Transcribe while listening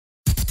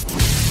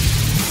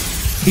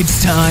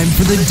It's time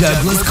for the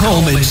Douglas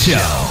Coleman Show.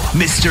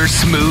 Mr.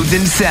 Smooth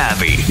and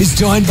Savvy is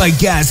joined by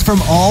guests from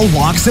all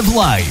walks of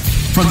life,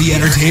 from the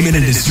entertainment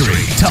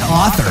industry to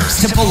authors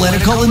to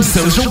political and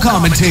social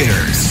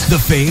commentators, the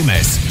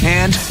famous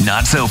and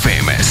not so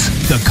famous,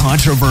 the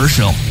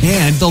controversial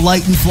and the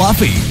light and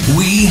fluffy.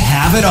 We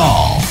have it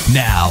all.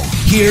 Now,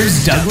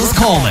 here's Douglas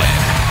Coleman.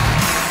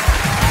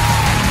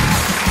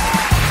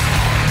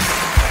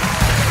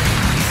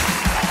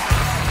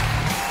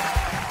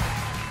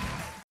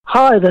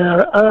 Hi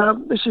there,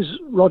 this is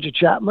Roger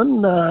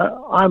Chapman.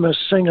 I'm a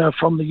singer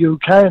from the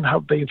UK and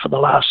have been for the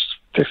last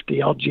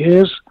 50-odd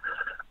years.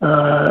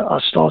 I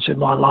started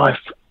my life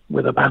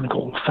with a band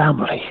called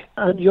Family.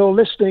 And you're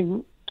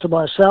listening to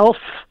myself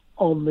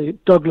on the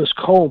Douglas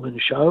Coleman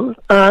Show.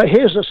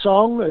 Here's a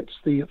song. It's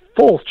the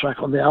fourth track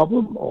on the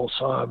album,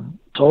 also I'm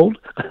told.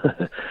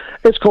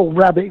 It's called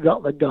Rabbit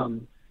Got the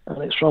Gun,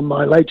 and it's from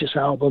my latest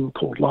album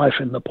called Life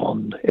in the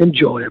Pond.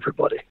 Enjoy,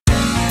 everybody.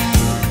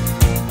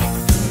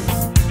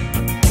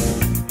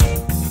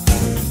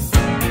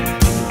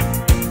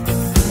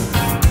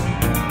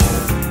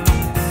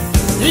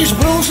 These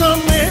blues are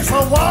made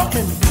for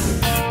walking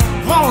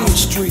on the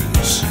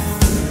streets.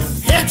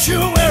 Hit you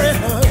where it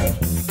hurt,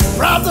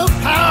 rob the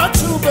power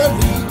to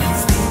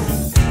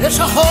believe. It's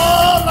a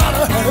whole lot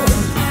of hurt,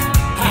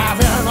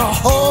 having a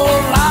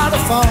whole lot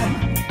of fun.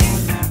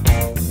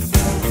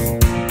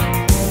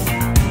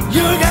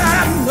 You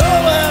got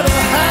nowhere to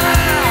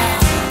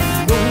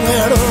hide,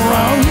 nowhere to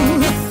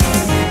run.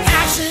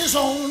 Ashes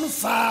on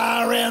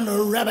fire and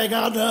the rabbit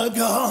got the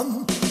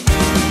gun.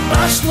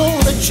 My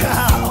lonely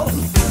child,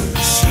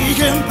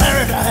 seeking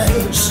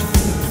paradise.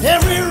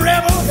 Every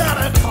rebel got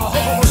a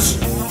cause,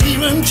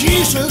 even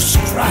Jesus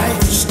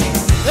Christ.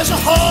 There's a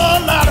whole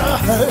lot of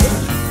hurt,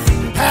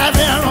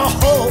 having a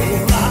whole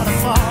lot of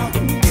fun.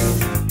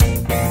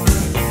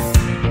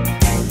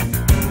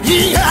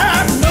 He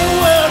got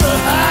nowhere to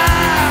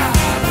hide,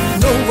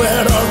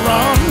 nowhere to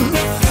run.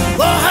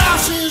 The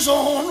house is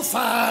on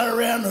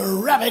fire and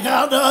the rabbit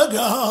got the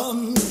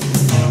gun.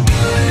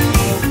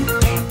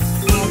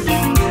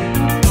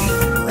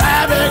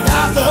 Rabbit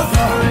got the gun.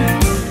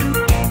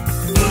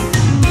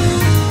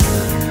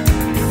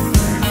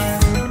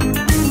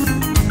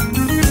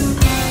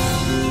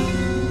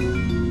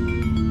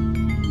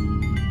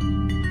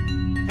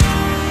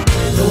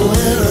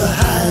 Nowhere to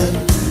hide,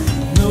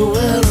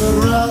 nowhere to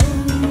run.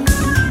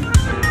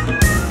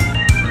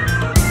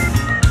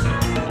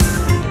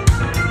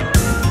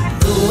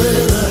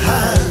 Nowhere to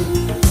hide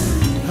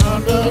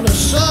under the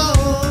sun.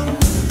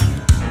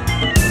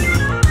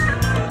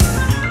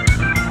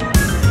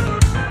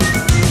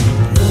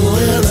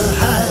 Nowhere to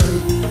hide,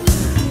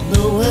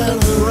 nowhere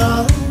to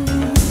run.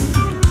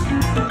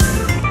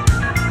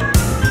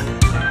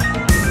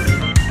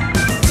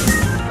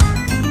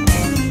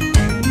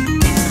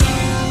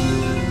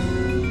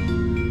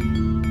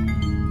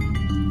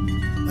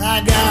 I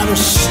got a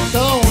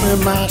stone in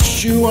my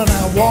shoe and I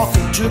walk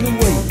into the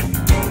way.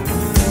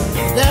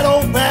 That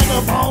old bag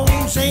of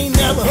bones ain't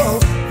never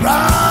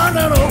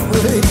running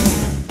away.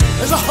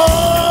 There's a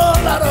whole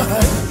lot of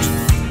hurt,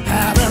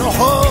 having a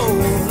whole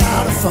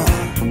lot of fun.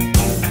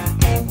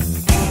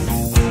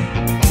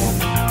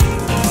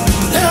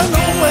 There's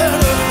nowhere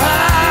to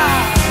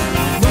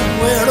hide,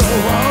 nowhere to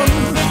run.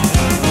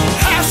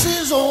 House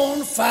is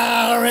on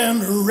fire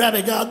and the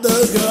rabbit got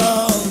the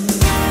gun.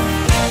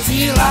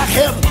 Feel like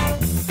heaven,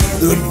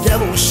 the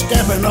devil's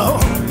stepping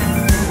up.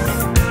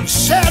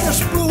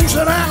 Saddest blues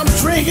and I'm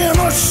drinking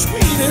the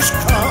sweetest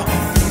cup.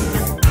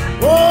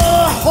 Oh,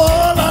 a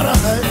whole lot of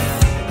hurt,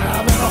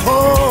 having a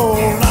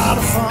whole lot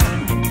of fun.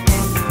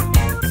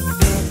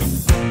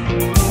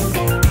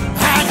 I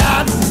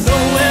got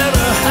nowhere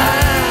to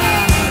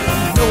hide,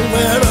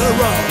 nowhere to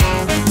run.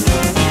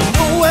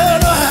 Nowhere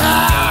to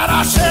hide, I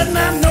said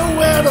now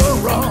nowhere to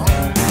run.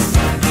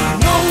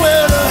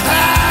 Nowhere to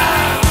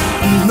hide,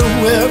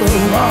 nowhere to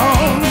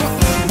run.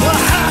 The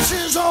house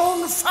is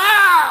on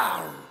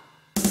fire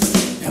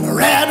and the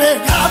rabbit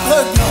got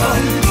the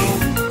gun.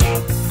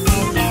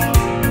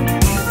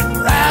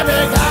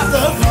 Rabbit got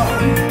the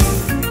gun.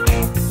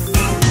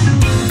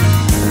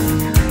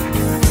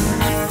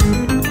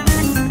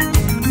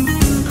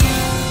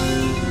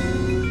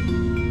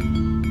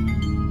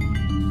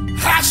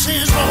 House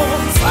is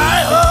on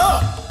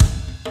fire.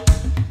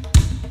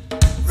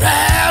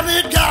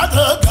 Rabbit got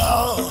the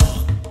gun.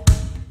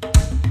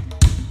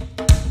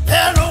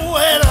 There's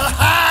nowhere to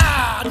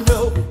hide, no.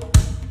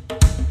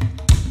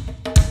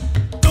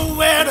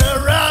 Nowhere to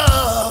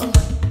run.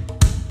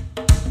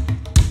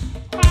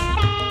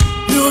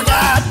 You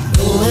got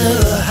nowhere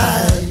to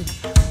hide,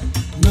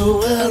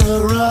 nowhere to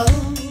run.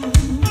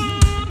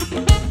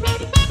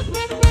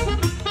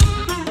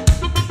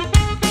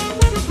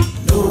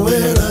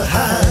 Nowhere to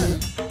hide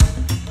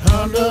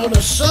under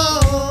the sun.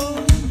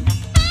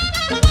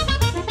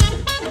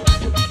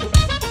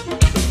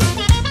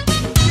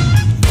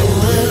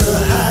 Nowhere to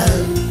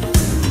hide,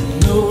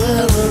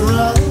 nowhere to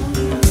run.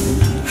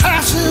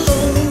 House is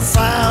on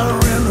fire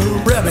and the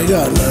rabbit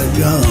got the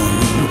gun.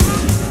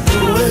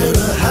 Nowhere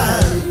to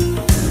hide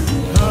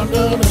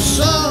under the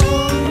sun.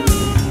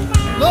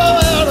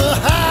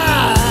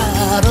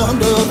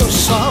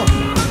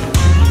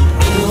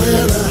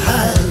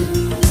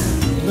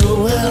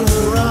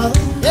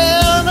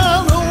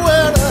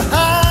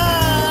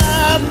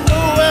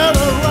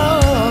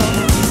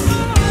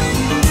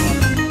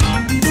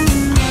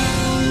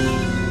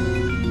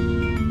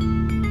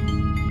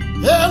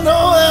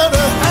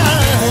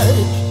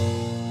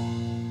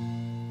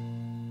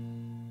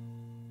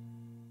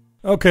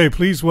 Okay,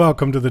 please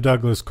welcome to the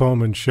Douglas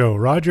Coleman Show,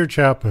 Roger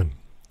Chapman.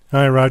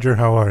 Hi, Roger.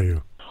 How are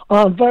you?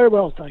 I'm very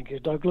well, thank you,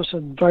 Douglas,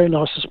 and very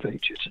nice to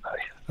speak to you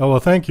today. Oh, well,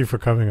 thank you for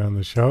coming on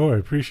the show. I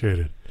appreciate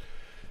it.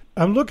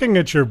 I'm looking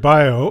at your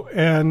bio,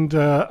 and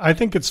I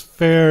think it's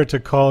fair to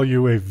call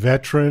you a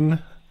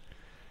veteran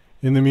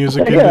in the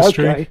music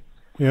industry. Okay.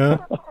 Yeah?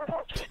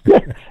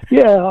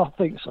 Yeah, I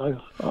think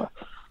so.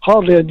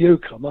 Hardly a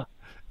newcomer.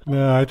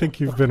 No, I think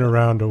you've been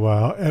around a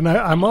while. And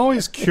I'm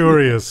always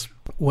curious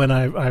when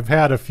I've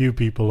had a few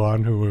people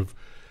on who have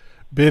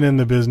been in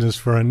the business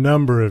for a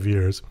number of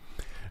years,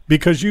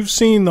 because you've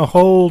seen the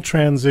whole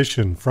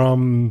transition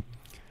from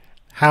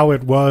how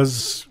it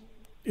was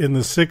in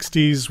the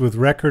 60s with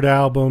record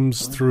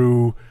albums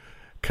through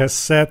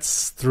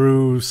cassettes,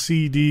 through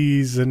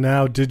CDs, and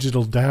now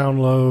digital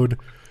download.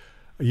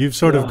 You've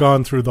sort of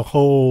gone through the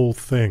whole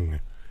thing.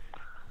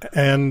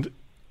 And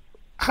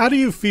how do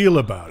you feel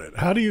about it?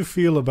 How do you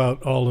feel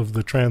about all of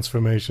the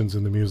transformations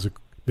in the music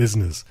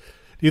business?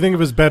 Do you think it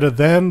was better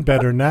then,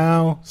 better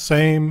now,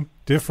 same,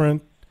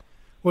 different?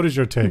 What is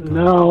your take on it?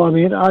 No, I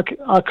mean, I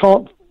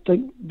can't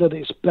think that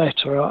it's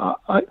better.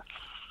 I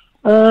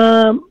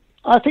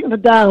think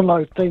the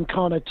download thing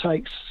kind of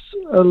takes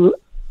a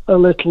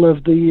little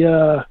of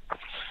the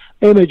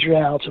imagery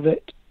out of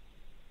it,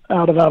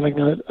 out of having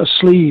a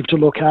sleeve to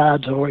look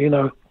at, or, you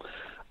know,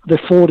 the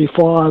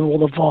 45 or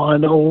the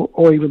vinyl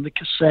or even the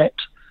cassette,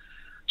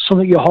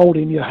 something you hold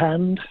in your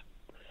hand.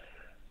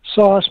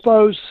 So I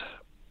suppose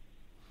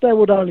there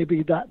would only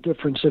be that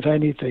difference, if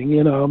anything.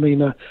 You know, I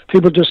mean,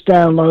 people just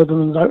download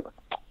them and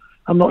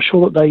I'm not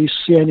sure that they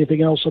see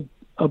anything else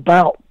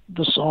about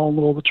the song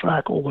or the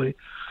track or the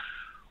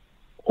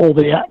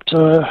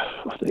actor,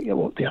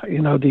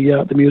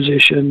 the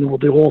musician or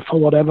the author,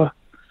 whatever.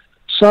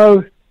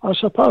 So I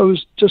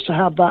suppose just to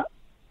have that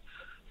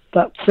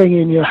thing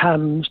in your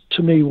hand,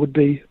 to me, would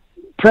be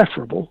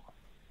preferable.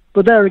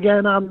 But there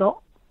again, I'm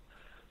not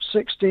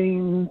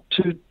 16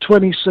 to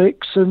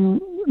 26 and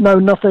know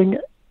nothing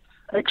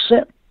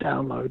except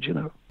download, you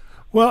know.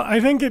 Well, I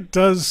think it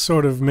does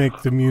sort of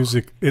make the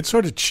music, it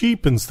sort of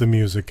cheapens the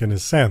music in a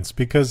sense,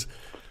 because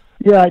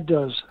yeah, it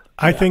does.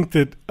 I think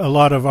that a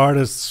lot of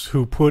artists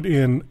who put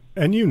in,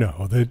 and you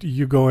know, that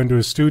you go into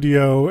a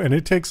studio and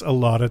it takes a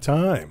lot of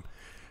time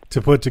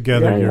to put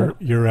together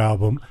your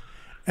album.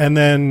 And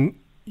then,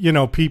 you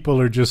know,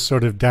 people are just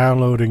sort of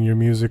downloading your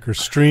music or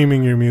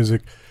streaming your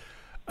music.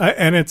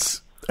 And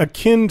it's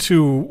akin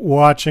to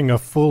watching a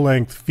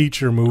full-length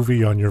feature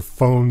movie on your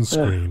phone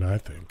screen, I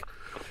think.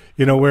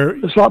 You know, where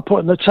it's like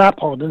putting the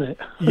tap on, isn't it?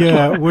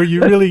 Yeah, where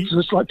you really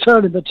it's like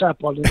turning the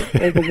tap on, and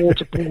all the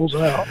water pools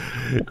out.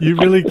 You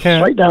really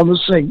can't straight down the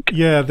sink.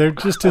 Yeah, there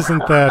just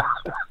isn't that.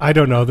 I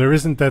don't know. There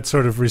isn't that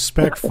sort of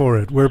respect for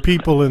it. Where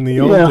people in the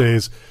old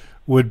days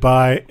would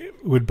buy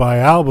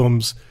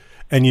albums,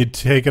 and you'd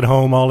take it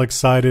home all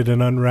excited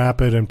and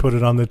unwrap it and put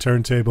it on the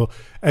turntable,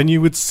 and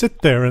you would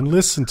sit there and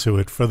listen to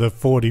it for the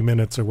 40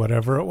 minutes or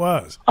whatever it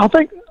was. I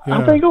think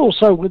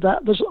also with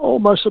that, there's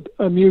almost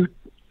a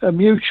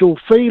mutual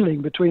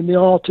feeling between the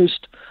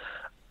artist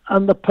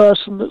and the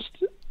person that's,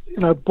 you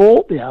know,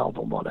 bought the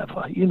album,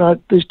 whatever. You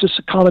know, there's just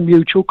a kind of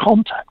mutual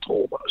contact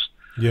almost.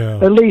 Yeah.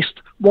 At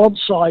least one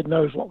side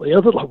knows what the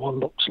other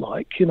one looks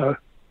like, you know.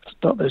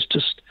 There's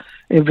just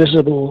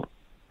invisible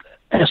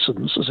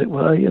essence, as it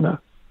were, you know.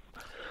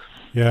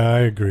 Yeah, I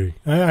agree.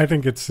 I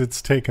think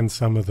it's taken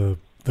some of the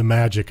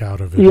magic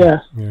out of it.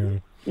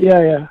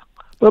 Yeah.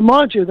 But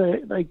mind you,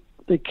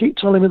 they keep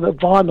telling me that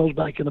vinyl's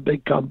making a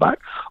big comeback,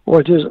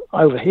 or it is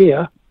over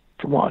here,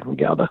 from what I can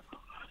gather.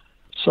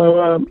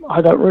 So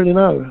I don't really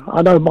know.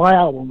 I know my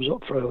album's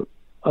up for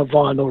a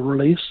vinyl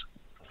release,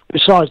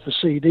 besides the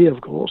CD,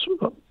 of course,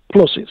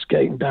 plus it's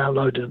getting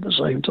downloaded at the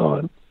same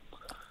time.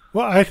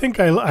 Well, I think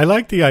I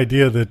like the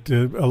idea that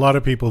a lot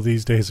of people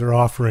these days are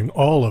offering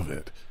all of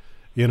it.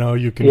 You know,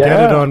 you can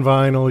get it on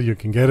vinyl, you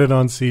can get it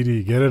on CD,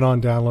 you get it on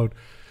download.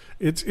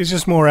 It's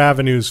just more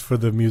avenues for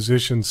the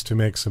musicians to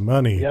make some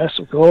money. Yes,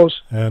 of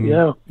course. And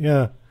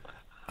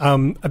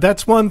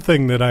that's one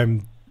thing that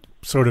I'm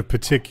sort of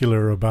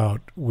particular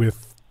about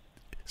with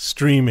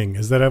streaming,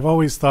 is that I've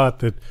always thought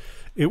that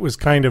it was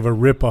kind of a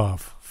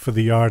ripoff for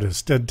the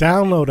artist. A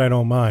download I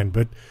don't mind,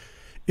 but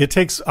it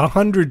takes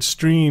 100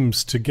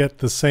 streams to get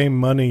the same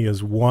money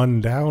as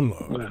one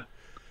download. Yeah.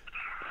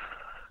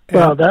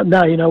 Well,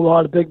 now you know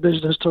why the big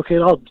business took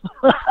it on.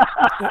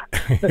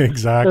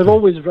 Exactly. They're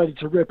always ready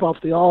to rip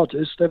off the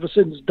artist ever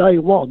since day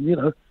one, you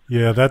know.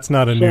 Yeah, that's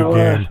not a new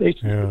game.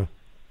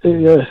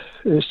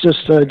 It's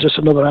just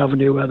another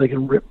avenue where they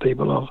can rip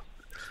people off.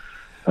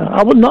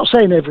 I would not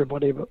saying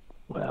everybody, but,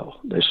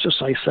 well, let's just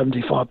say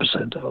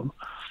 75% of them.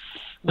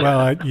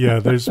 Well,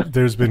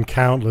 there's been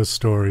countless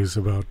stories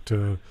about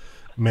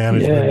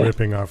management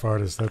ripping off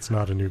artists. That's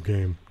not a new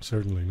game.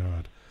 Certainly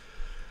not.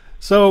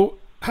 So,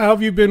 how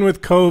have you been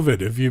with COVID?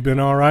 Have you been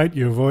all right?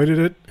 You avoided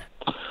it?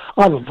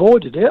 I've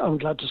avoided it, I'm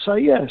glad to say,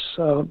 yes.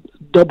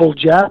 Double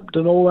jabbed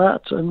and all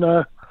that.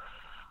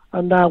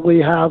 And now we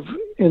have,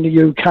 in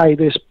the UK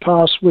this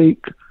past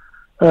week,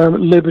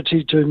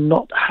 liberty to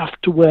not have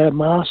to wear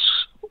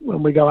masks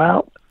when we go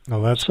out.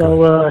 Oh, that's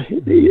so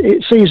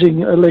it's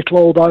easing a little,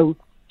 although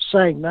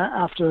saying that,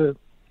 after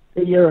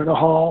a year and a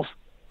half,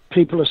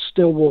 people are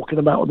still walking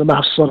about with the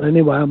masks on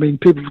anyway. I mean,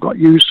 people have got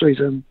used to it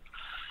and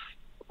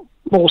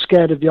more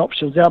scared of the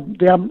options. They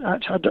haven't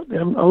actually,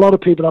 a lot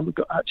of people haven't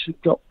actually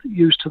got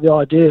used to the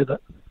idea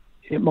that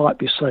it might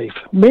be safe,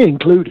 me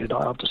included,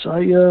 I have to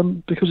say,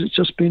 because it's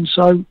just been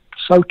so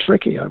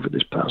tricky over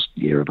this past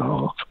year and a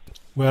half.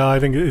 Well, I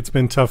think it's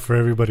been tough for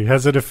everybody.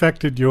 Has it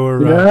affected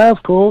your? Yeah,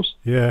 of course.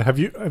 Yeah. Have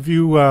you?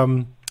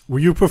 Were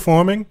you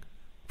performing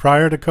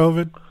prior to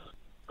COVID?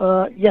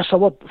 Yes, I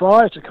was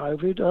prior to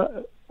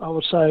COVID. I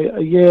would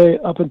say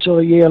up until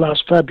a year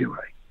last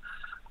February,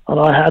 and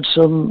I had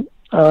some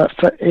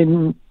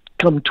in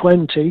come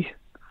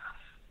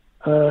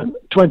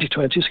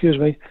 2020. Excuse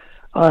me.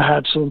 I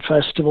had some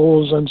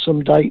festivals and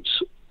some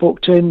dates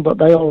booked in, but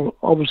they all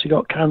obviously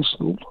got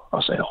cancelled.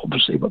 I say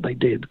obviously, but they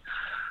did,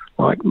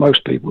 like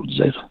most people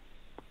did.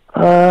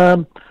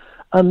 And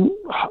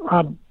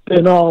I've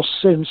been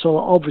asked since,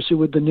 obviously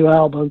with the new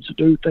album, to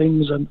do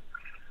things, and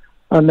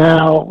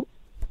now,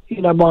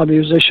 my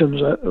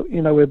musicians are,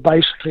 we're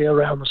basically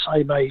around the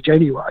same age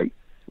anyway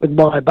with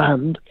my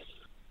band.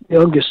 The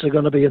youngest are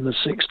going to be in the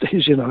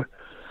 60s,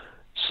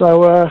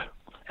 So,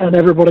 and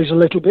everybody's a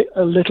little bit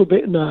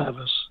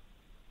nervous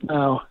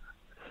now,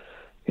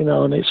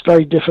 and it's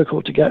very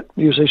difficult to get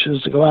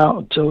musicians to go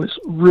out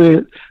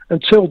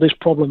until this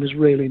problem is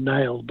really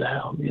nailed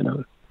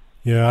down,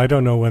 Yeah, I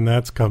don't know when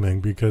that's coming,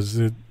 because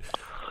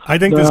I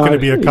think there's going to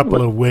be a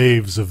couple of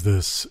waves of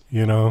this,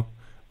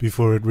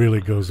 before it really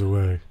goes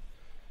away.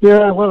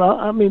 Yeah, well,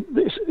 I mean,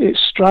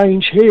 it's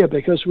strange here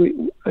because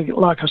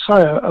like I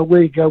say, a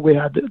week ago we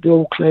had the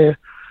all clear.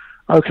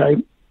 Okay,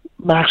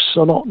 masks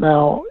are not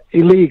now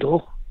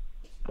illegal,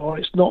 or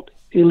it's not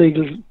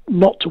illegal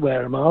not to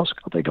wear a mask.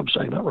 I think I'm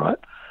saying that right.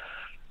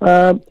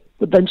 But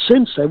then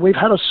since then, we've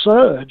had a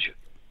surge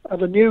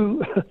of a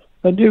new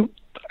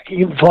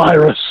fucking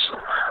virus.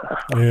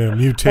 Yeah,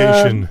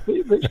 mutation.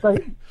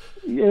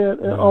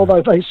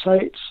 Although they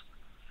say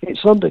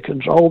it's under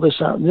control, this,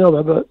 that, and the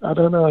other, but I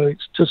don't know.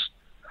 It's just,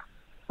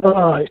 I don't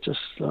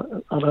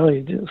know.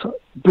 It's like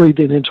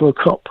breathing into a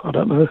cup. I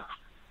don't know.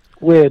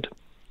 Weird.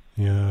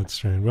 Yeah, that's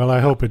strange. Well,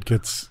 I hope it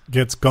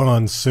gets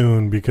gone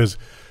soon, because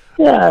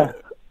yeah,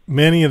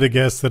 many of the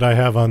guests that I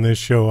have on this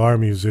show are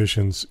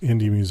musicians,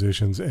 indie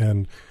musicians,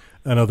 and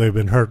I know they've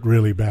been hurt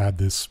really bad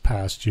this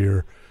past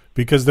year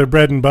because their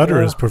bread and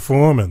butter is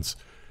performance.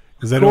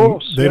 Because they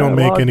don't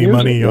make any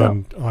money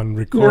on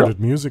recorded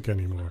music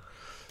anymore.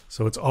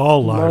 So it's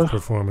all live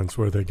performance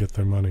where they get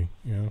their money.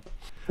 Yeah.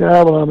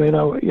 Yeah, well, I mean,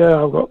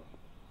 I've got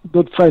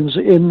good friends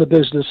in the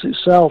business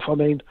itself. I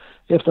mean,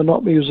 if they're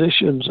not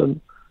musicians, and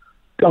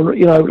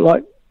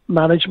like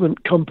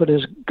management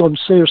companies gone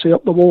seriously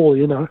up the wall,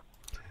 Yeah.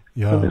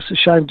 And it's a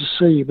shame to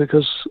see,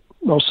 because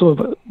some of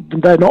it,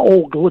 they're not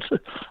all good,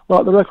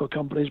 like the record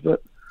companies,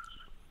 but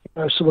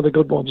some of the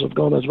good ones have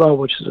gone as well,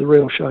 which is a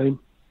real shame.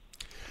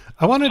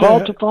 It's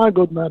hard to find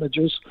good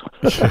managers.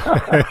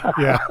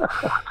 Yeah.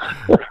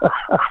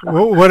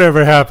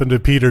 Whatever happened to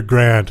Peter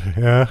Grant?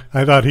 Yeah,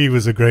 I thought he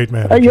was a great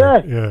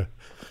manager. Yeah.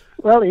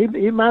 Well,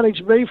 he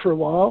managed me for a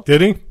while.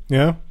 Did he?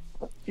 Yeah.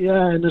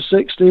 Yeah, in the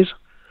 60s.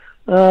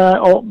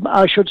 Or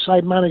I should say,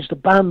 managed the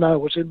band I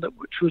was in,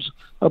 which was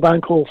a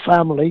band called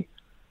Family.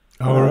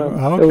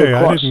 Oh, okay.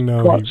 I didn't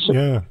know.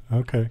 Yeah.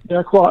 Okay.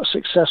 Yeah, quite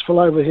successful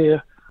over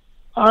here.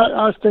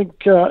 I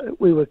think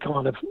we were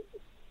kind of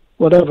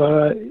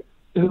whatever.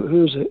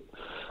 Who's it?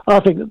 I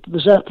think that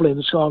the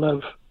Zeppelins kind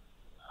of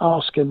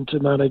asked him to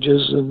manage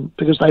us, and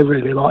because they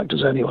really liked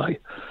us anyway,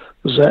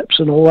 the Zeps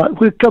and all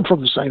that. We come from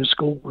the same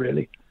school,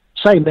 really,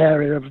 same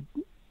area of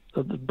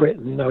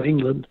Britain,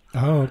 England.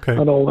 Oh, okay.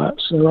 And all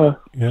that. So,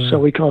 so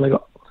we kind of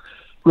got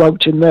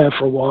roped in there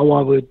for a while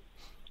while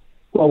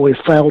we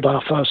failed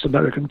our first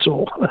American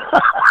tour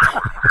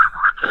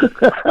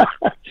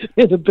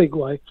in a big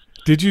way.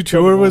 Did you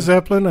tour with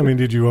Zeppelin? I mean,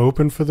 did you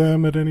open for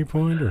them at any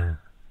point, or?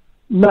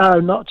 No,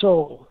 not at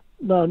all.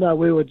 No,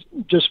 we were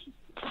just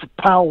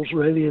pals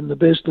really in the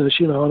business,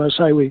 and I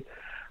say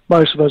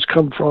most of us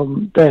come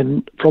from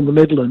the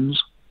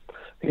Midlands,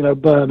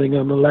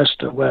 Birmingham and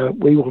Leicester, where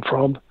we were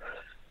from.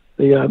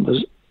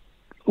 Two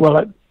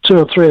or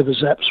three of the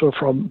Zeps were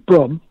from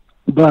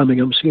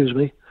Birmingham, excuse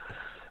me.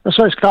 And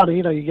so it's kind of,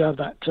 you have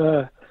that,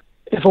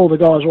 if all the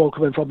guys are all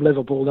coming from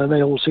Liverpool, then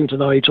they all seem to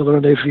know each other,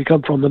 and if you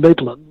come from the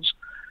Midlands,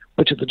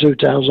 which are the two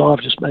towns I've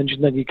just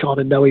mentioned, then you kind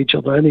of know each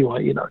other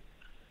anyway, You're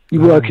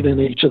working in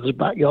each other's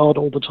backyard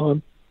all the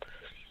time.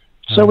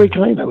 So we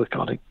kind of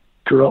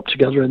grew up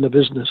together in the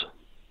business.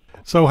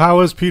 So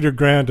how is Peter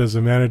Grant as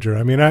a manager?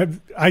 I mean,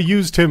 I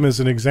used him as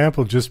an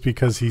example just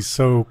because he's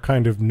so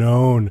kind of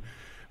known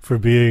for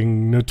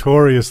being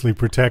notoriously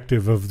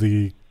protective of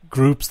the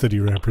groups that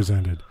he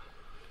represented.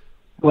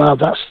 Well,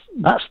 that's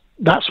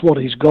what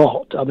he's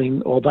got. I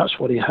mean, or that's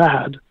what he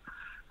had.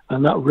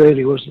 And that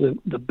really was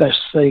the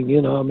best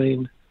thing, I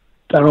mean,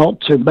 there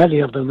aren't too many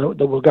of them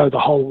that will go the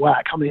whole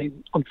whack. I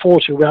mean,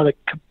 unfortunately, we had a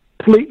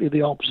completely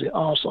the opposite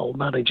arsehole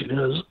managing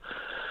us.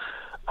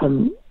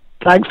 And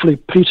thankfully,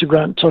 Peter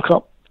Grant took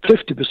up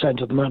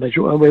 50% of the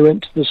manager when we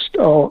went to the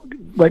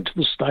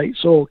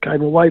States or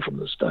came away from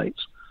the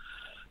States.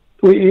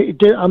 It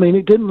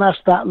didn't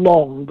last that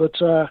long, but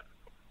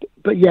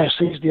yes,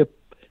 he's the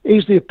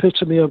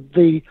epitome of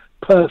the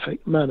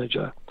perfect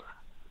manager.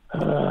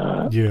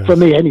 Yes. For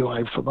me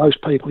anyway, for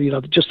most people,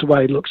 just the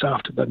way he looks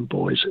after them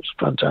boys, it's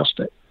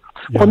fantastic.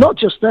 Yeah. Well, not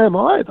just them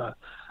either.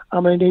 I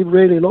mean, he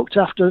really looked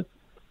after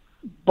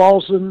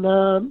Boz and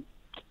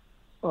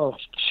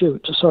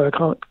sorry, I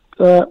can't.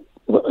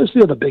 What is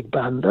the other big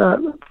band?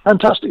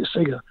 Fantastic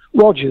singer,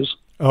 Rogers.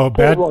 Oh,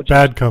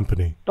 Bad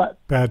Company.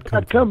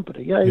 Bad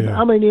Company. Yeah.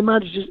 I mean, he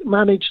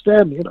managed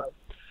them,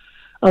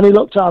 and he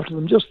looked after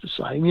them just the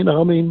same.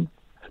 I mean,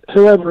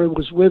 whoever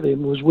was with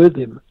him.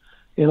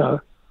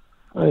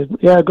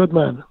 Good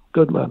man.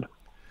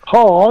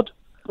 Hard,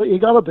 but you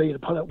got to be to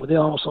put up with the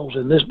arseholes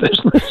in this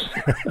business.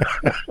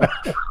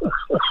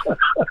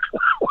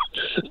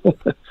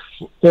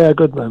 Yeah,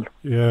 good man.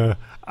 Yeah.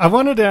 I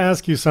wanted to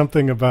ask you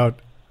something about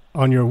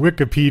on your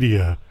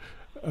Wikipedia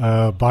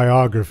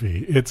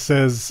biography. It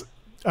says,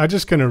 I'm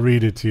just going to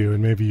read it to you,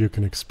 and maybe you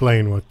can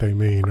explain what they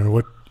mean or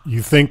what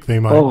you think they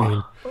might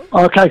mean.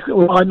 Okay.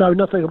 Well, I know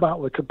nothing about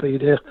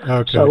Wikipedia.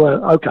 Okay. So,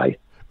 okay.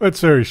 It's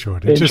very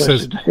short. It just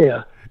says,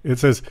 it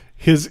says,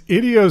 his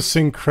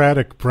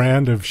idiosyncratic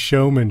brand of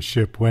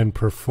showmanship when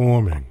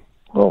performing.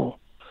 Oh.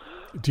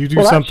 Do you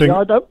do something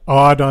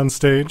odd on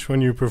stage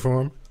when you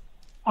perform?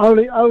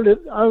 Only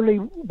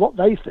what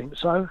they think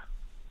so.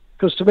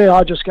 Because to me,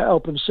 I just get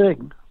up and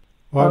sing.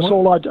 That's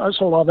all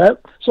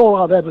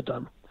I've ever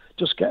done.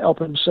 Just get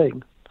up and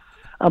sing.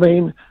 I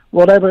mean,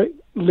 whatever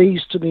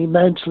leads to me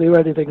mentally or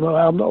anything,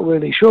 I'm not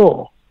really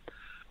sure.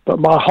 But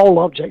my whole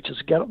object is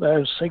to get up there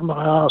and sing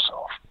my arse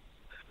off.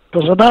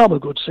 Because I know I'm a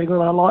good singer,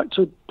 and I like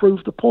to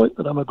prove the point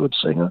that I'm a good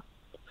singer.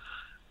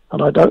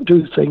 And I don't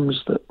do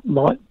things that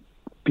might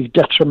be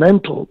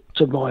detrimental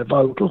to my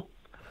vocal.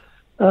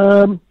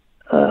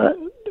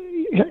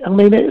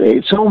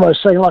 It's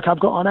almost saying like I've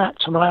got an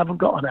act, and I haven't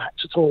got an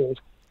act at all.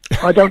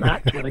 I don't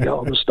act when I go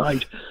on the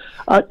stage.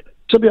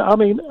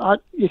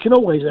 You can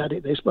always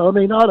edit this, but I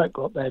don't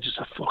go up there just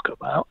to fuck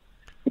about.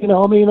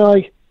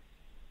 I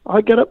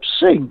get up to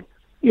sing.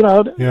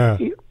 Yeah.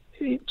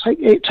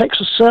 It takes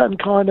a certain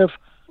kind of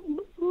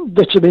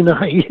vitamin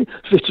A,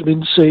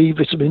 vitamin C,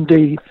 vitamin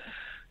D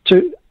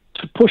to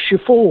push you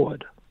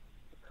forward.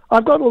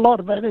 I've got a lot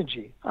of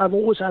energy. I've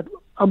always had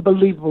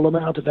unbelievable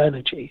amount of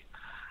energy,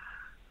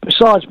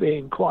 besides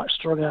being quite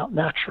strung out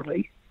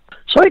naturally.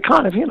 So it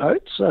kind of,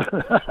 it's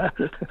I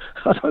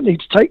don't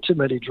need to take too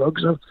many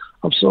drugs. I've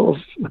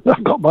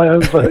got my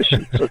own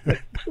version.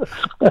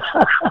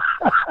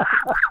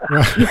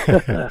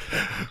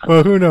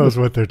 Well, who knows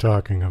what they're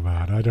talking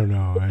about? I don't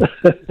know.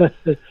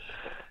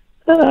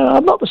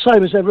 I'm not the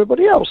same as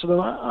everybody else.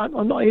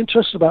 I'm not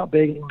interested about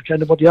being like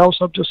anybody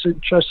else. I'm just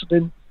interested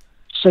in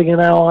singing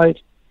how I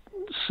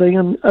sing.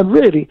 And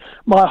really,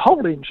 my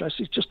whole interest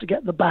is just to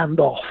get the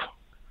band off.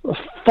 The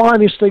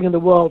finest thing in the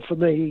world for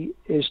me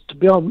is to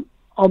be on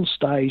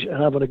stage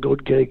and having a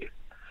good gig.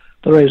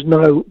 There is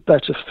no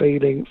better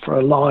feeling for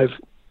a live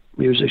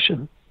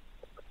musician.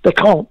 There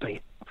can't be.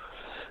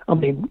 I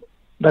mean,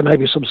 there may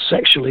be some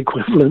sexual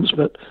equivalents,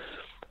 but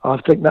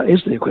I think that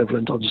is the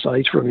equivalent on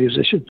stage for a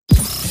musician.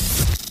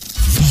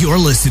 You're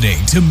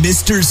listening to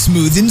Mr.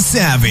 Smooth and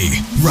Savvy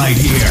right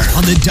here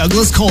on the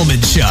Douglas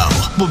Coleman Show.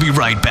 We'll be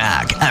right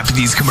back after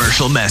these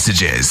commercial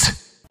messages.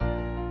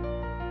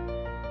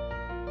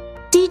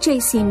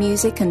 DJC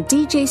Music and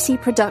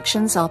DJC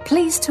Productions are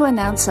pleased to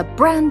announce a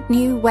brand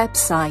new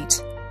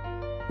website.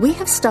 We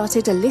have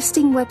started a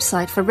listing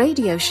website for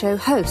radio show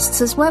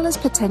hosts as well as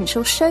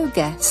potential show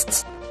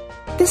guests.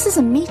 This is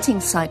a meeting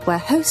site where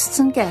hosts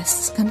and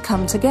guests can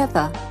come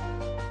together.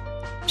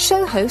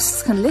 Show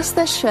hosts can list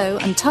their show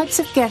and types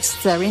of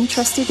guests they're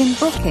interested in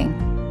booking.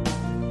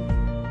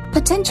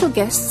 Potential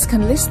guests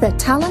can list their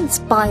talents,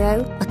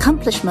 bio,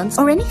 accomplishments,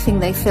 or anything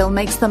they feel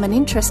makes them an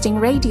interesting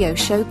radio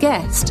show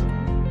guest.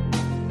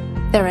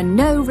 There are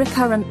no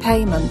recurrent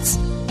payments,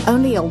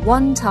 only a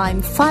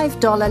one-time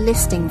 $5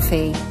 listing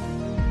fee.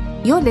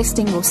 Your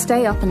listing will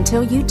stay up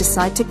until you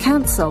decide to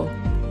cancel.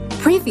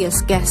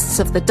 Previous guests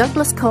of The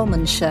Douglas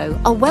Coleman Show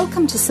are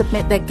welcome to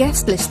submit their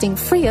guest listing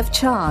free of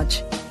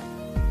charge.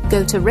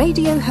 Go to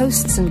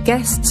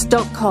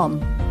radiohostsandguests.com.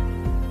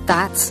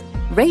 That's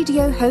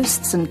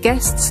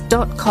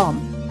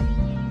radiohostsandguests.com.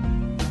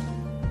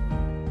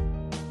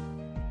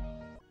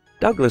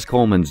 Douglas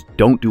Coleman's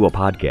Don't Do a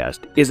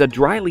Podcast is a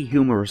dryly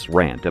humorous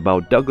rant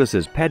about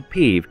Douglas's pet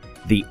peeve,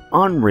 the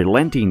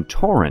unrelenting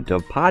torrent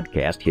of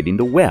podcasts hitting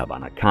the web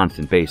on a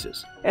constant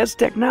basis. As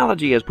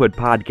technology has put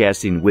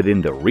podcasting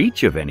within the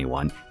reach of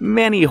anyone,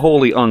 many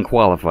wholly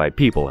unqualified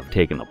people have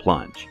taken the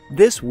plunge.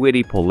 This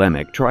witty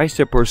polemic tries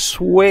to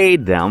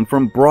persuade them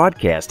from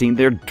broadcasting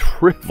their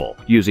drivel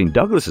using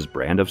Douglas's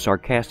brand of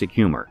sarcastic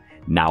humor.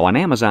 Now on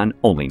Amazon,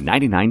 only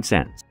 99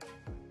 cents.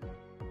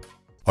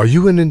 Are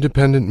you an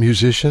independent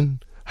musician?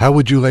 How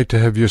would you like to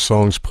have your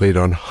songs played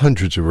on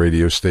hundreds of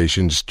radio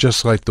stations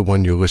just like the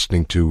one you're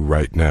listening to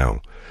right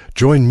now?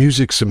 Join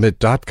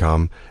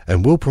MusicSubmit.com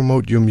and we'll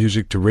promote your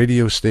music to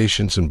radio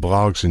stations and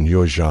blogs in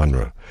your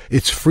genre.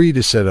 It's free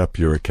to set up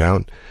your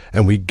account,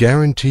 and we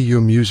guarantee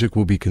your music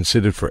will be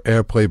considered for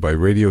airplay by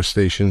radio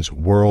stations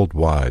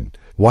worldwide.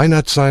 Why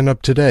not sign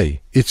up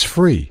today? It's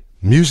free.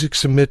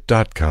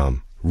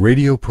 MusicSubmit.com.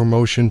 Radio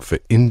promotion for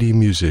indie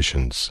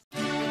musicians.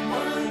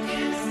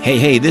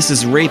 Hey, this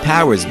is Ray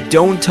Powers.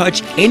 Don't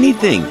touch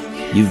anything.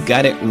 You've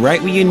got it right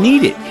where you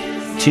need it.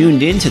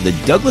 Tuned in to the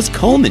Douglas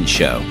Coleman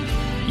Show.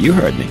 You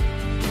heard me.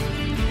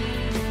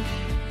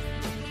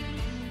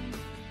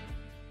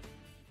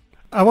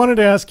 I wanted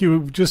to ask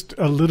you just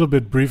a little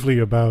bit briefly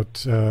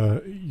about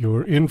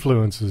your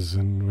influences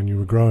and when you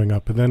were growing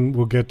up, and then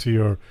we'll get to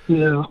your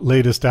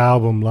latest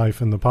album,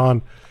 Life in the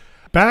Pond.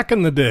 Back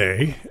in the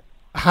day,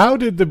 how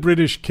did the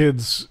British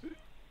kids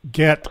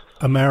get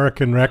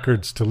American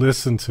records to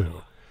listen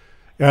to?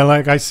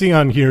 Like I see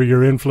on here,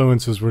 your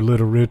influences were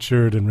Little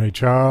Richard and Ray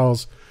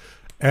Charles,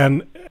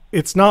 and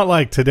it's not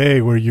like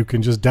today where you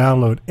can just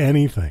download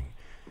anything.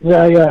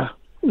 Yeah.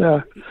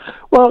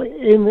 Well,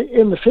 in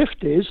the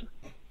 50s,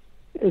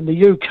 in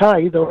the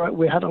UK,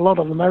 we had a lot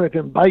of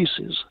American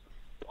bases,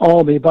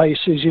 army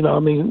bases,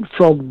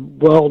 from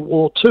World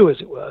War II,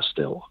 as it were,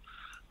 still.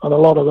 And a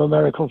lot of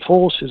American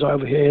forces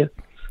over here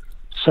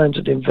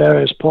centered in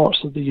various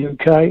parts of the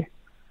UK.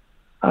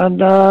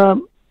 And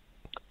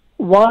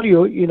while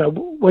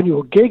when you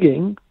were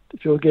gigging,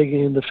 if you were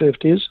gigging in the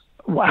 50s,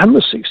 and the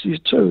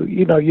 60s too,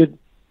 you'd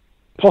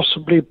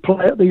possibly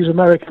play at these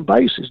American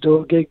bases, do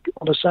a gig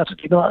on a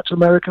Saturday night at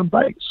American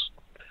base.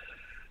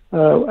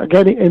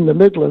 Again, in the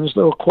Midlands,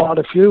 there were quite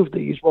a few of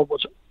these. One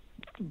was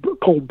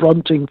called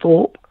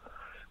Bruntingthorpe,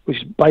 which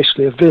is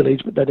basically a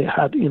village, but then it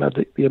had,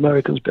 the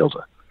Americans built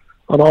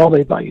an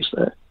army base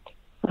there.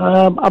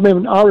 I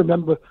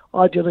remember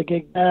I did a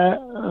gig there,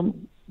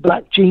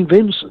 Black Gene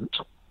Vincent.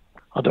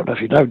 I don't know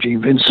if you know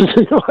Gene Vincent.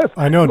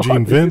 I know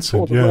Gene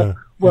Vincent, yeah.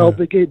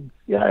 Begin.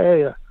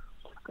 Yeah.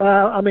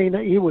 I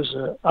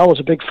was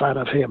a big fan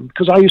of him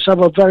because I used to have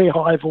a very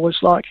high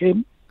voice like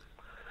him,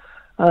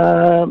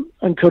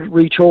 and could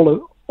reach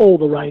all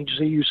the ranges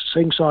he used to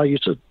sing. So I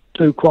used to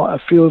do quite a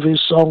few of his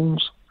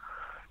songs.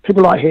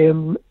 People like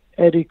him,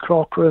 Eddie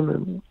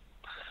Cochran,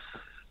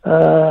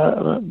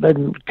 and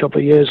then a couple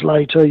of years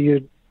later,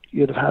 you'd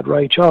have had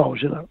Ray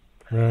Charles,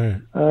 Right.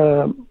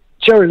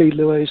 Jerry Lee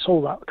Lewis,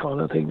 all that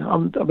kind of thing.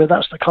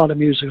 That's the kind of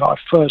music I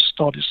first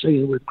started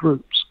singing with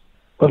groups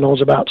when I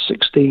was about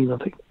 16, I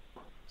think.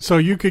 So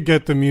you could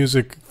get the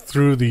music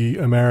through the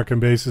American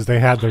bases. They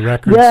had the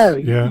records. Yeah,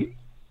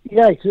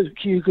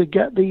 you could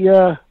get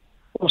the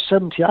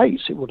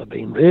 78s. It would have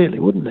been, really,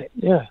 wouldn't it?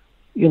 Yeah,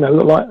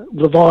 like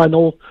the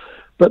vinyl,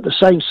 but the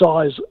same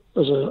size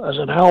as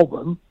an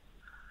album,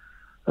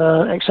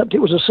 except it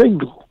was a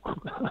single.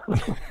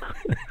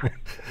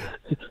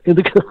 Did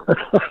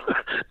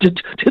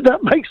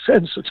that make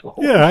sense at all?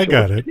 Yeah, I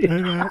got it.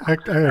 I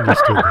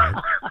understood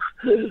that.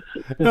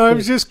 No, I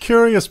was just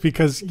curious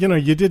because,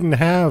 you didn't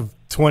have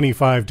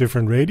 25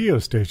 different radio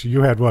stations.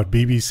 You had,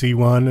 BBC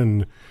One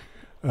and,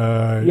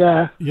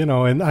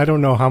 and I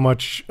don't know how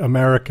much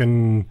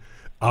American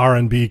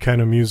R&B kind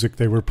of music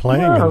they were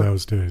playing in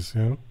those days,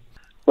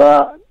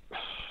 Well,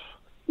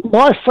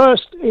 my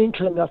first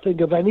inkling, I think,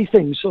 of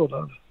anything sort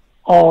of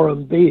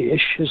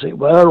R&B-ish, as it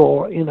were,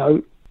 or,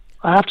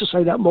 I have to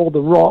say that more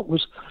than rock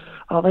was,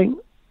 I think,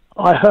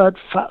 I heard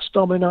Fats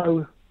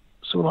Domino,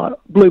 sort of like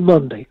Blue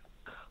Monday.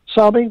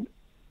 So,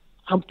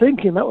 I'm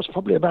thinking that was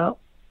probably about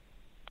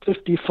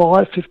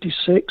 55,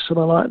 56,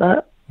 something like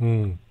that.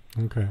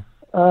 Okay.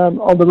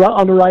 On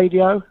the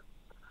radio.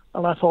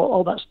 And I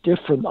thought, that's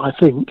different, I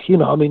think.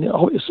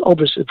 It's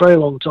obviously a very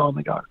long time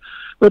ago.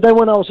 But then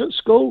when I was at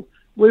school,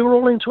 we were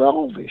all into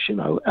Elvis,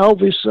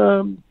 Elvis,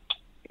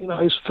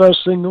 his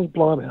first single,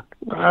 blimey.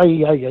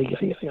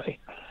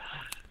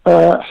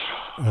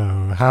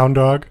 Hound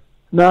Dog?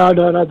 No,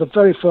 the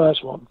very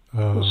first one.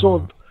 Oh,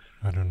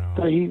 I don't know.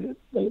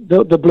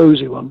 The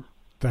bluesy one.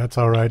 That's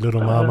All Right,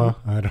 Little Mama?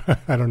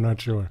 I'm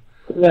not sure.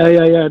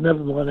 Yeah,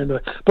 never mind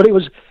anyway. But it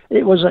was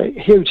a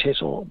huge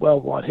hit, or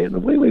worldwide hit,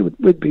 and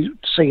we'd be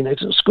seeing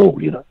it at school,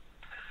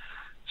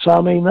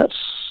 So, that's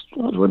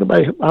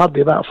I'd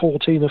be about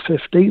 14 or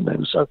 15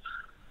 then, so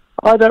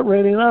I don't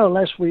really know,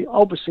 unless we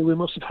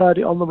must have heard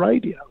it on the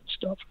radio and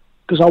stuff,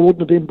 because I wouldn't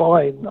have been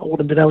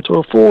able to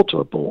afford to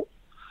have bought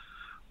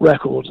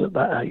records at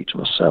that age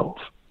myself.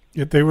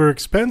 Yet they were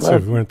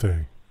expensive, weren't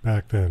they,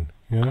 back then?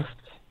 Yeah.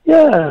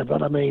 Yeah,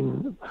 but we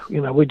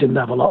didn't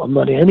have a lot of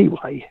money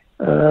anyway.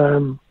 There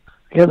were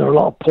a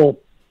lot of poor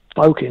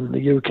folk in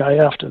the UK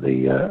after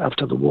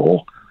the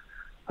war,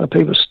 and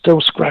people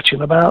still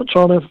scratching about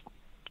trying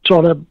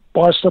to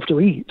buy stuff to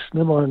eat.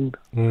 Never mind.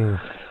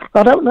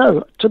 I don't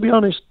know. To be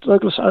honest,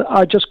 Douglas,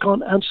 I just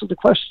can't answer the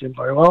question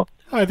very well.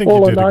 I think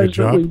you did a good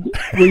job.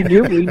 We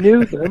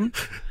knew them.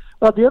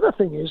 But the other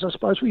thing is, I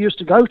suppose we used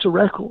to go to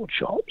record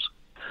shops,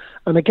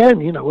 and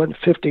again, when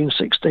 15,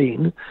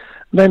 16,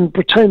 then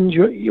pretend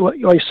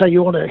you say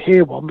you want to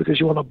hear one because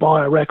you want to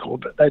buy a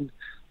record, but then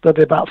there'll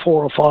be about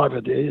 4 or 5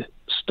 of you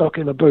stuck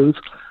in a booth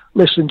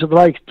listening to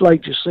the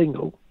latest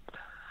single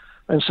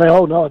and say,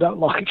 oh no, I don't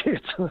like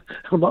it,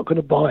 I'm not going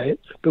to buy it.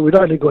 But we'd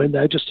only go in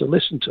there just to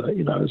listen to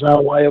it, as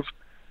our way of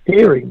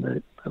hearing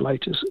the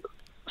latest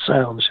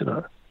sounds,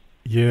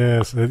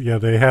 Yes, yeah,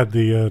 they had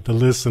the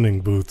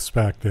listening booths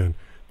back then.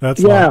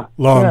 That's long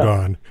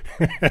gone.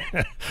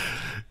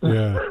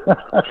 Yeah,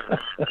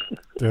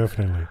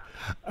 definitely.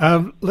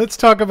 Let's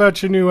talk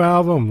about your new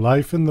album,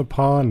 Life in the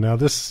Pond. Now,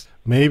 this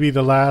maybe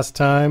the last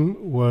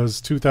time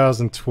was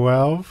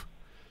 2012,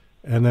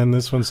 and then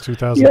this one's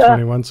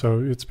 2021, so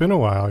it's been a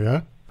while,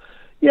 yeah?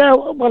 Yeah,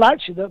 well,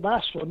 actually, the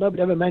last one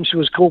nobody ever mentioned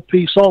was called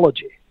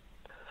Peaceology,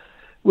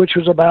 which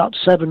was about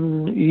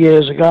 7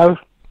 years ago,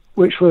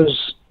 which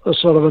was a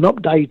sort of an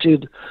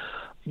updated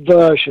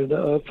version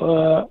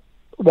of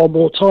One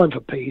More Time for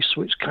Peace,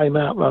 which came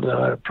out, I don't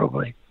know,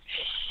 probably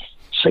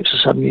 6 or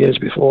 7 years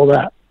before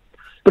that.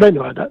 But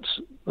anyway, that's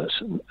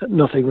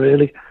nothing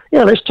really.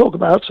 Yeah, let's talk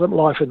about some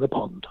Life in the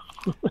Pond.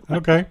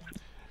 Okay.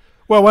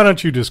 Well, why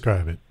don't you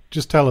describe it?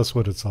 Just tell us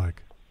what it's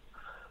like.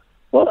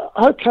 Well,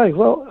 okay.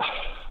 Well,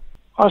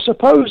 I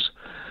suppose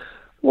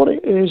what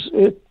it is,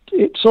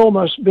 it's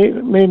almost me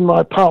and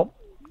my pal,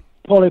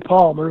 Poli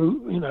Palmer,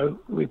 who,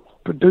 we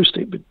produced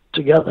it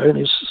together in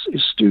his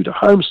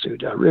home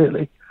studio,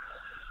 really.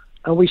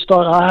 And we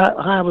started,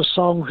 I have a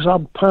song, because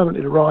I'm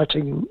permanently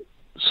writing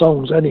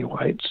songs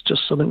anyway. It's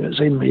just something that's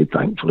in me,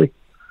 thankfully.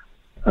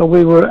 And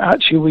we were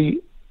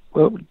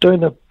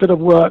doing a bit of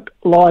work,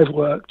 live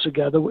work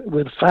together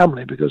with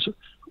family, because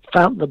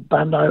the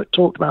band I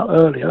talked about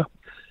earlier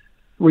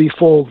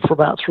reformed for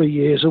about 3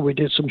 years, and we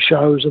did some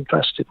shows and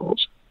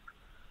festivals.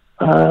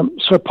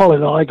 So Polly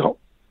and I got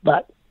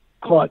back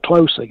quite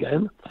close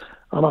again,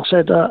 and I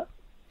said,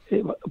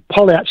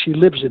 Polly actually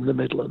lives in the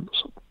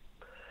Midlands,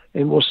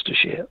 in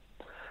Worcestershire,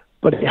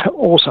 but he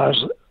also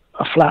has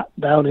a flat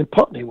down in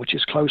Putney, which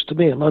is close to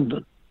me in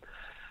London.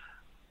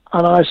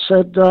 And I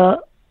said,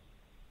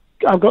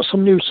 I've got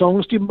some new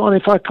songs. Do you mind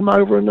if I come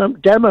over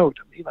and demo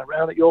them,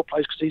 around at your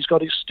place, because he's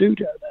got his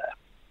studio there.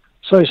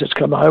 So he said to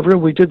come over,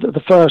 and we did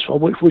the first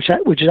one, which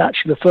is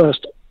actually the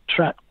first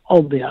track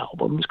on the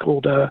album. It's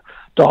called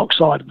Dark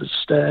Side of the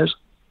Stairs.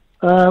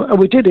 And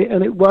we did it,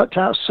 and it worked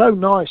out so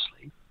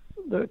nicely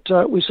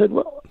that we said,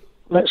 well,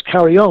 let's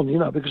carry on,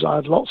 because I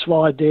had lots of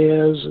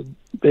ideas and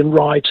been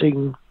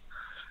writing.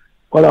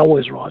 Well, I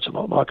always write a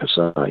lot, like I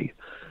say.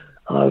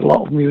 I had a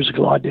lot of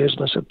musical ideas,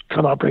 and I said,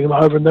 can I bring them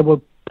over? And then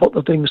we'll put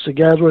the things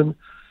together and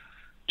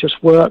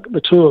just work,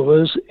 the two of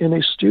us, in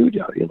his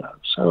studio,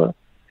 So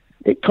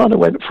it kind of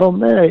went from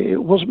there.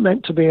 It wasn't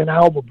meant to be an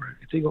album or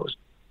anything.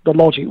 The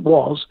logic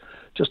was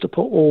just to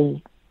put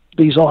all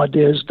these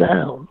ideas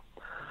down.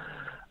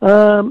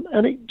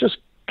 And it just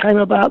came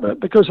about that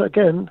because,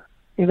 again,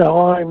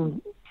 I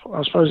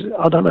suppose,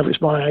 I don't know if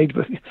it's my age,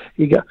 but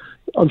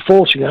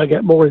unfortunately, I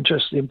get more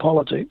interested in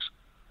politics.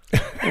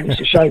 And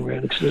it's a shame,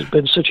 really, because there's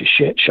been such a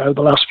shit show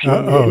the last few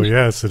years. Oh,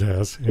 yes, it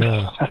has.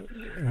 Yeah.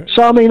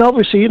 So,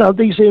 obviously,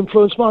 these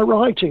influence my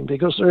writing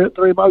because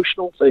they're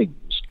emotional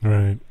things.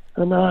 Right.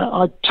 And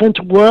I tend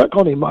to work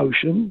on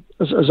emotion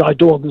as I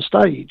do on the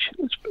stage.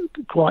 It's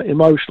quite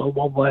emotional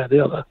one way or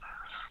the other.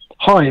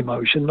 High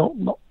emotion, not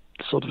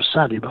sort of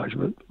sad emotion,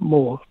 but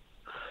more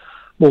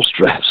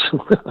stress.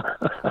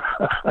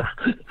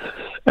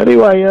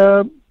 Anyway,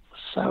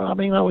 so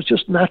I was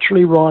just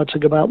naturally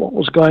writing about what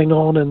was going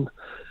on, and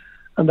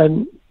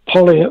then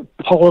Paul and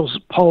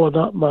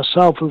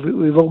myself,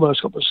 we've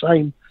almost got the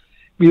same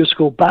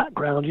musical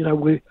background.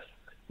 We're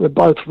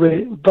both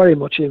very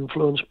much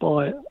influenced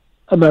by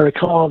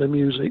Americana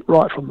music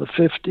right from the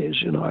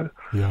 50s.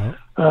 Yeah.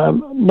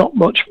 Not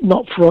much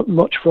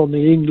from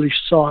the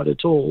English side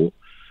at all,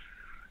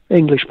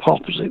 English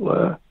pop, as it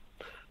were.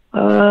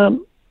 And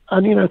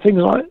things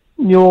like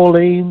New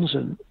Orleans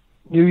and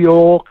New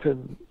York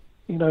and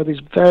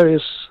these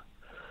various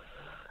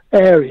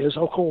areas,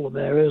 I'll call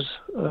them areas,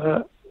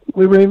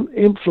 we were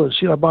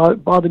influenced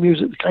by the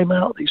music that came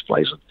out of these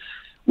places.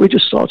 We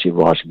just started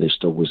writing this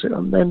stuff with it,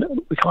 and then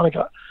we kind of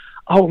go,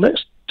 oh,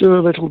 let's do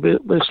a little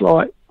bit of this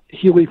like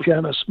Huey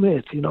Piano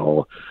Smith,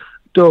 or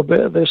do a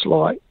bit of this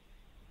like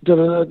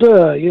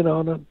da-da-da-da,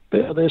 and a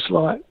bit of this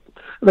like,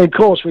 and then of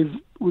course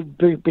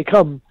we've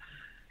become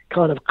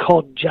kind of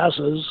cod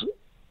jazzers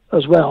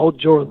as well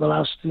during the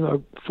last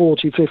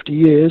 40, 50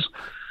 years.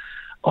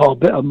 Oh, a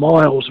bit of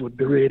Miles would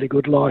be really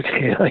good, like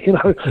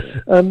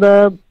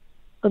and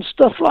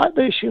stuff like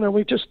this.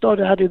 We just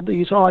started adding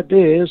these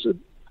ideas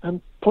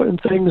and putting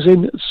things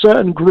in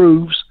certain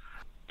grooves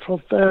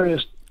from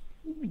various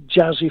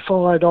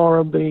jazzified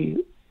R&B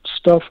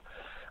stuff,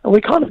 and we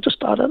kind of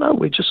just, I don't know,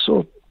 we just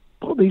sort of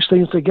put these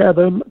things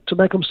together to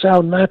make them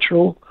sound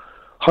natural,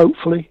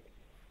 hopefully,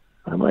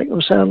 and make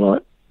them sound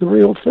like the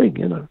real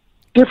thing.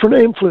 Different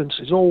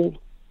influences. All.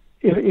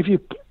 If you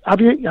have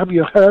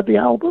you heard the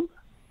album?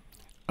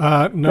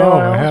 No,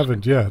 I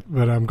haven't yet,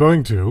 but I'm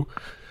going to.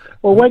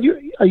 Well, when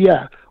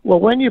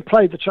you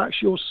play the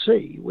tracks, you'll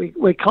see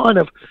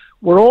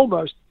we're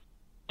almost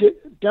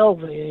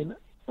delving in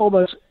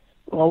almost,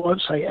 well, I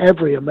won't say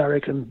every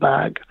American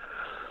bag,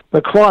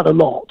 but quite a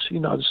lot. You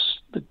know,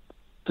 the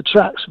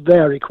tracks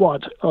vary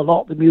quite a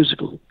lot. The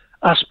musical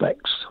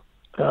aspects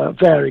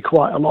vary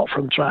quite a lot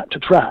from track to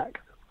track.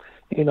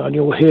 You know, and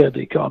you'll hear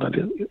the kind of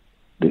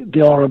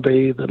the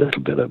R&B, the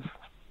little bit of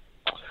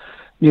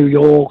New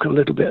York, a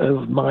little bit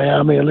of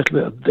Miami, a little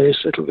bit of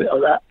this, a little bit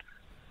of that.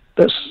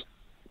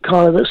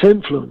 That's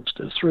influenced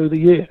us through the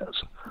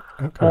years.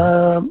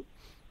 Okay.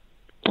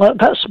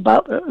 That's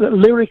about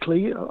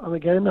lyrically. And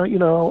again, you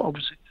know,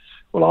 obviously,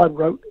 well, I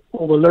wrote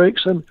all the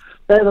lyrics, and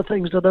they're the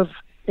things that have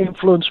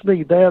influenced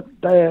me. They're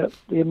the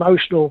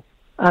emotional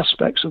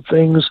aspects of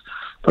things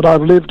that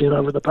I've lived in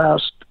over the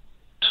past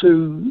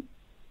 2-3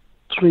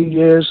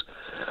 years,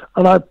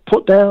 and I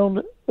put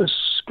down a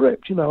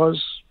script, you know,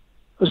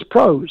 as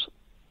prose,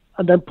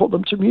 and then put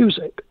them to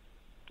music.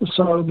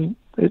 So I mean,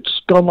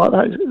 it's gone like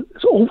that.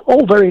 It's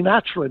all very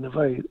natural in a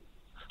very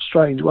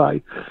strange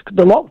way.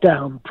 The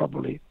lockdown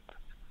probably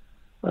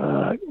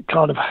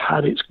kind of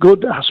had its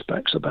good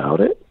aspects about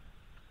it,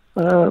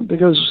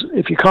 because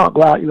if you can't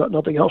go out, you've got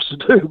nothing else to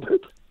do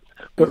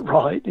but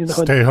write, you know.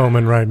 Stay home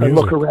and write music.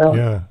 And look around.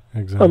 Yeah,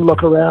 exactly. And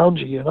look around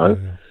you, you know.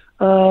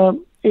 Yeah.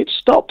 It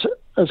stopped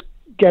us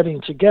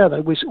getting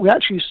together. We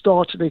actually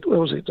started it, what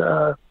was it,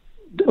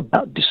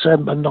 about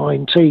December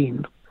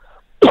 19,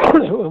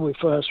 when we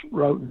first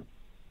wrote and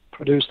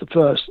produced the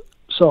first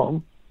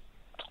song.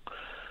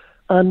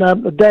 And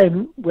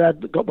then we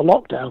had got the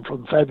lockdown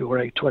from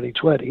February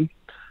 2020.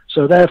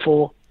 So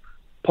therefore,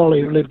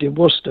 Polly, who lived in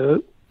Worcester,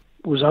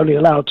 was only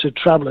allowed to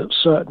travel at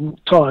certain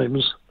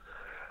times,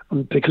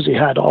 and because he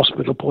had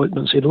hospital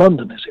appointments in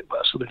London, as it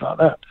were, something like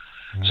that.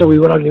 So we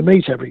would only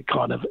meet every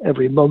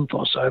month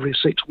or so, every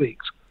 6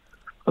 weeks.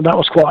 And that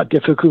was quite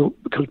difficult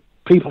because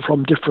people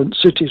from different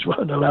cities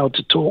weren't allowed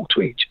to talk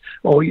to each,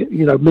 or,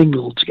 you know,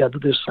 mingle together,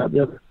 this, that,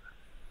 the other.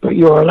 But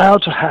you were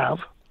allowed to have,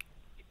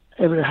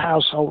 every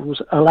household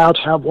was allowed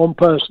to have one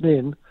person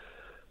in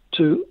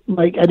to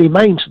make any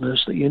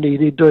maintenance that you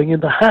needed doing in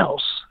the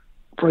house.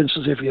 For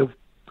instance, if if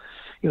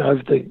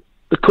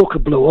the cooker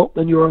blew up,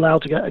 then you were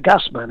allowed to get a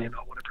gas man in,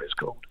 or whatever it's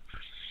called,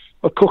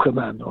 a cooker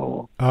man,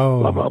 or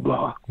blah blah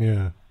blah.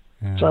 Yeah.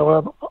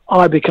 So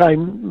I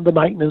became the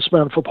maintenance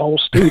man for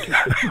Paul's studio.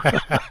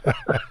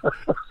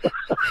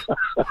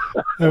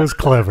 That was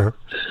clever.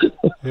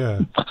 Yeah.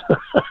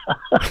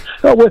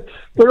 Well,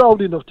 we're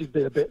old enough to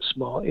be a bit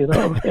smart, you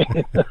know what I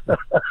mean?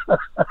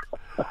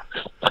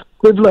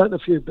 We've learned a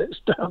few bits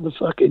down the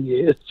fucking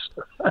years.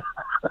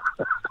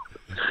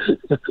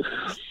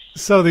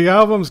 So the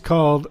album's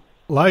called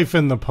Life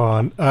in the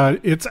Pond.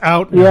 It's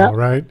out now,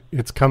 right?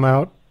 It's come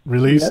out,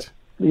 released?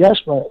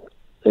 Yes, mate.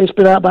 It's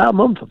been out about a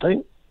month, I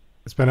think.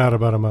 It's been out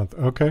about a month.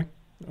 Okay.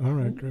 All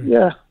right, great.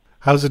 Yeah.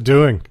 How's it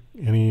doing?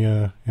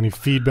 Any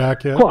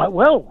feedback yet? Quite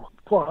well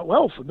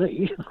for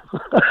me.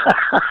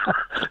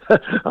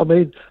 I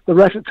mean, the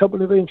record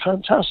company have been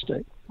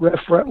fantastic.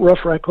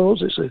 Rough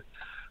Records, it's a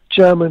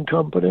German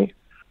company.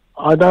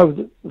 I know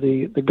that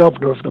the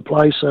governor of the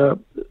place,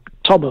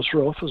 Thomas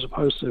Ruff, as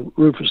opposed to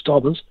Rufus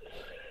Thomas,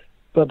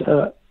 but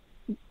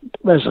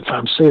there's a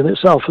fancy in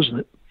itself, isn't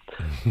it?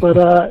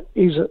 But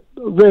he's a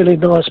really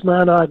nice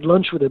man. I had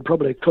lunch with him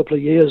probably a couple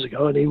of years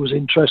ago, and he was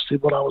interested in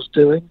what I was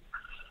doing.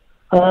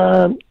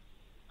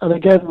 And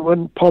again,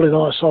 when Polly and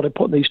I started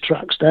putting these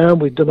tracks down,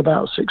 we'd done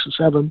about 6 or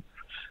 7,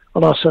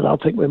 and I said, I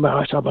think we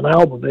might have an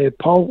album here,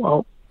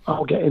 Paul.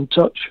 I'll get in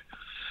touch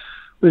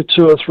with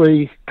 2 or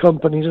 3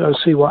 companies, you know,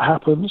 see what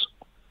happens.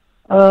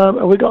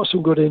 And we got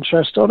some good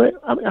interest on it.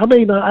 I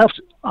mean,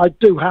 I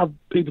do have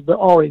people that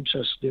are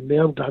interested in me,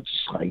 I'm glad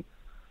to say,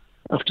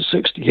 after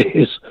 60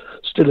 years,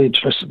 still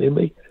interested in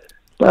me.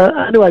 But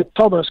anyway,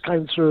 Thomas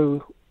came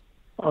through,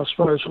 I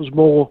suppose, was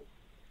more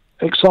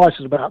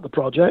excited about the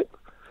project.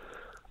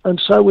 And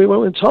so we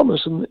went with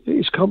Thomas, and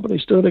his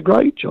company's doing a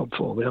great job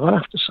for me, I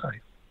have to say.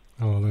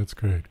 Oh, that's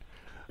great.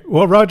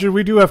 Well, Roger,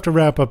 we do have to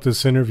wrap up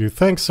this interview.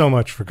 Thanks so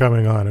much for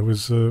coming on. It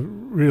was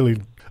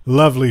really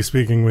lovely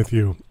speaking with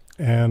you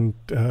and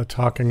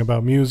talking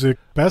about music.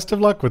 Best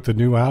of luck with the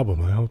new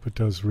album. I hope it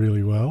does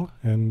really well,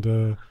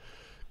 and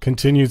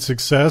continued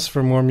success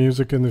for more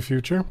music in the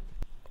future.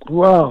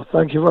 Well,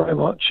 thank you very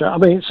much. I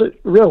mean, it's a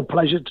real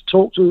pleasure to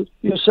talk to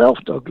yourself,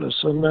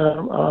 Douglas, and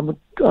I'm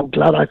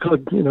glad I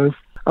could, you know.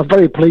 I'm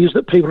very pleased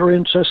that people are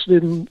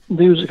interested in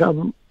music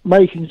I'm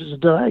making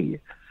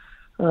today.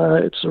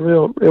 It's a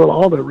real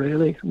honor,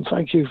 really, and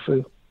thank you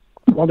for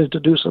wanting to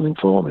do something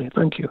for me.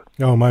 Thank you.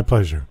 Oh, my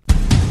pleasure.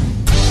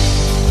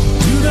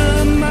 You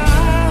done